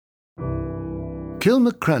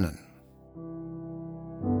Kilmacrennan.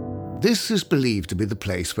 This is believed to be the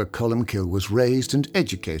place where Colmcille was raised and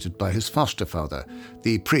educated by his foster father,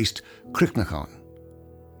 the priest Cricknachan.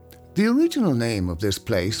 The original name of this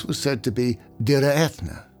place was said to be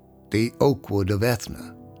Durrow, the Oakwood of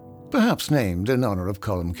Ethna, perhaps named in honour of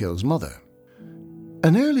Colmcille's mother.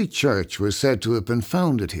 An early church was said to have been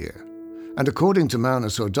founded here, and according to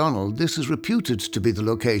Manus O'Donnell, this is reputed to be the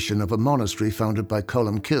location of a monastery founded by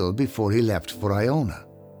Colmcille before he left for Iona.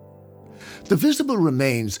 The visible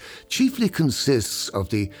remains chiefly consists of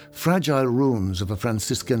the fragile ruins of a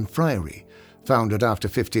Franciscan friary, founded after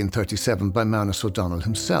 1537 by Manus O'Donnell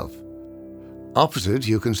himself. Opposite,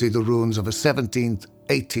 you can see the ruins of a 17th,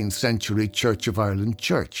 18th century Church of Ireland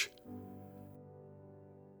church.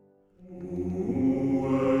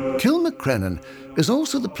 Kilmacrennan is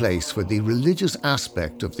also the place where the religious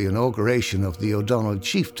aspect of the inauguration of the O'Donnell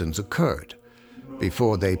chieftains occurred,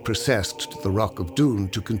 before they processed to the Rock of Doon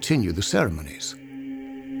to continue the ceremonies.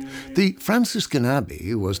 The Franciscan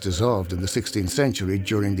abbey was dissolved in the 16th century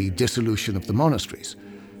during the dissolution of the monasteries,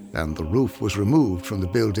 and the roof was removed from the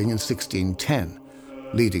building in 1610,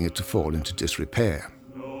 leading it to fall into disrepair.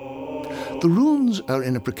 The ruins are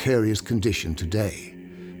in a precarious condition today,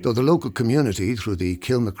 though the local community, through the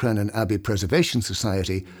Kilmacrennan Abbey Preservation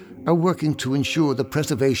Society, are working to ensure the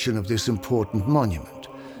preservation of this important monument,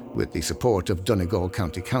 with the support of Donegal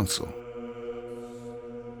County Council.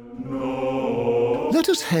 Let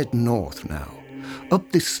us head north now,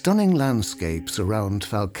 up the stunning landscapes around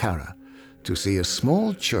Falcarra, to see a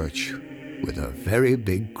small church with a very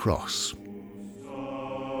big cross.